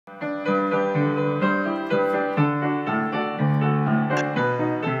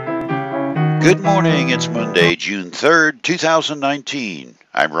Good morning. It's Monday, June 3rd, 2019.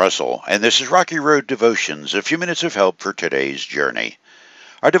 I'm Russell, and this is Rocky Road Devotions, a few minutes of help for today's journey.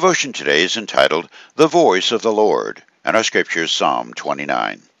 Our devotion today is entitled, The Voice of the Lord, and our scripture is Psalm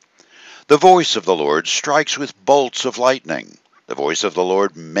 29. The voice of the Lord strikes with bolts of lightning. The voice of the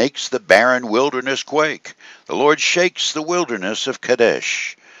Lord makes the barren wilderness quake. The Lord shakes the wilderness of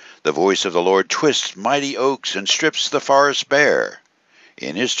Kadesh. The voice of the Lord twists mighty oaks and strips the forest bare.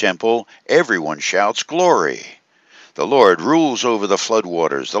 In his temple, everyone shouts glory. The Lord rules over the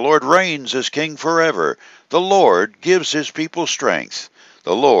floodwaters. The Lord reigns as king forever. The Lord gives his people strength.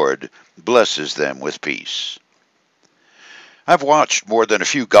 The Lord blesses them with peace. I've watched more than a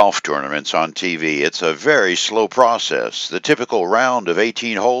few golf tournaments on TV. It's a very slow process. The typical round of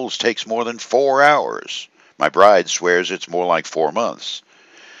 18 holes takes more than 4 hours. My bride swears it's more like 4 months.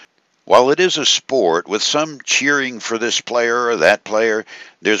 While it is a sport with some cheering for this player or that player,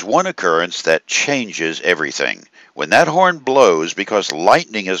 there's one occurrence that changes everything. When that horn blows because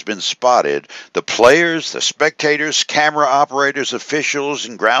lightning has been spotted, the players, the spectators, camera operators, officials,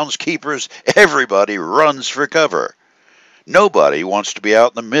 and groundskeepers, everybody runs for cover. Nobody wants to be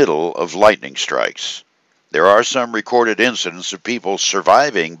out in the middle of lightning strikes. There are some recorded incidents of people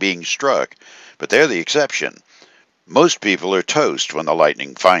surviving being struck, but they're the exception. Most people are toast when the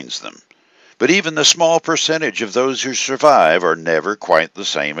lightning finds them. But even the small percentage of those who survive are never quite the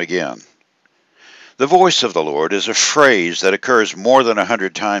same again. The voice of the Lord is a phrase that occurs more than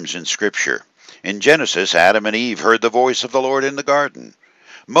 100 times in Scripture. In Genesis, Adam and Eve heard the voice of the Lord in the garden.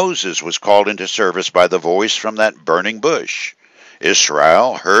 Moses was called into service by the voice from that burning bush.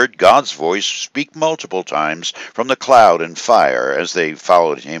 Israel heard God's voice speak multiple times from the cloud and fire as they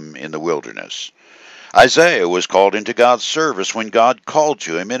followed him in the wilderness. Isaiah was called into God's service when God called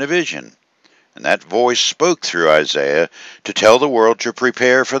to him in a vision. And that voice spoke through Isaiah to tell the world to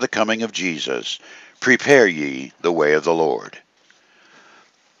prepare for the coming of Jesus. Prepare ye the way of the Lord.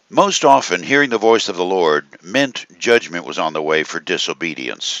 Most often, hearing the voice of the Lord meant judgment was on the way for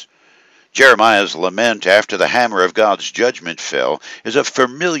disobedience. Jeremiah's lament after the hammer of God's judgment fell is a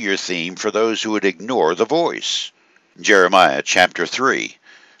familiar theme for those who would ignore the voice. Jeremiah chapter 3.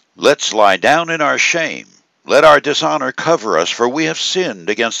 Let's lie down in our shame. Let our dishonor cover us, for we have sinned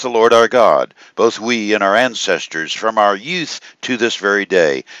against the Lord our God, both we and our ancestors, from our youth to this very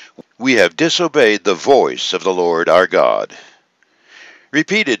day. We have disobeyed the voice of the Lord our God.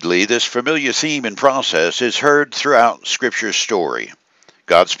 Repeatedly, this familiar theme and process is heard throughout Scripture's story.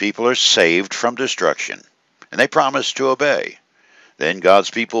 God's people are saved from destruction, and they promise to obey. Then God's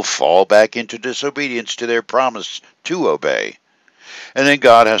people fall back into disobedience to their promise to obey. And then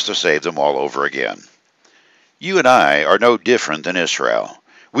God has to save them all over again. You and I are no different than Israel.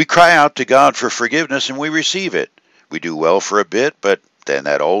 We cry out to God for forgiveness and we receive it. We do well for a bit, but then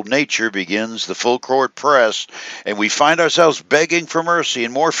that old nature begins the full court press, and we find ourselves begging for mercy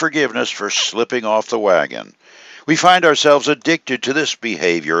and more forgiveness for slipping off the wagon. We find ourselves addicted to this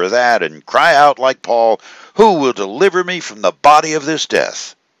behavior or that and cry out like Paul, "Who will deliver me from the body of this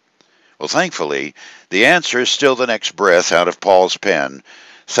death?" Well, thankfully, the answer is still the next breath out of Paul's pen.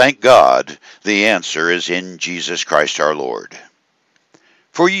 Thank God, the answer is in Jesus Christ our Lord.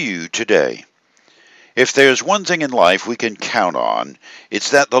 For you today, if there's one thing in life we can count on, it's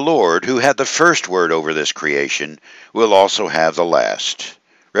that the Lord, who had the first word over this creation, will also have the last.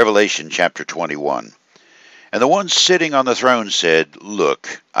 Revelation chapter 21. And the one sitting on the throne said,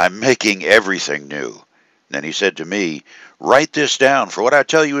 "Look, I'm making everything new." Then he said to me, "Write this down, for what I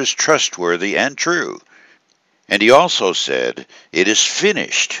tell you is trustworthy and true." And he also said, "It is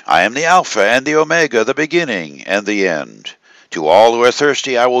finished. I am the Alpha and the Omega, the beginning and the end. To all who are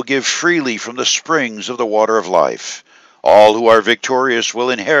thirsty I will give freely from the springs of the water of life. All who are victorious will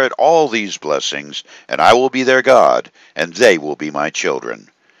inherit all these blessings, and I will be their God, and they will be my children.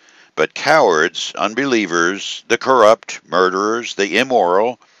 But cowards, unbelievers, the corrupt, murderers, the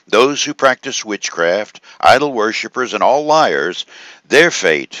immoral, those who practice witchcraft, idol worshippers, and all liars, their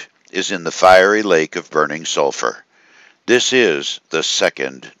fate is in the fiery lake of burning sulfur. This is the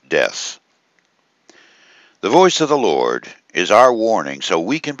second death." The voice of the Lord is our warning so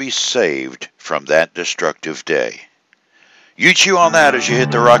we can be saved from that destructive day. You chew on that as you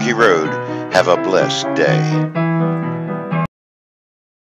hit the rocky road. Have a blessed day.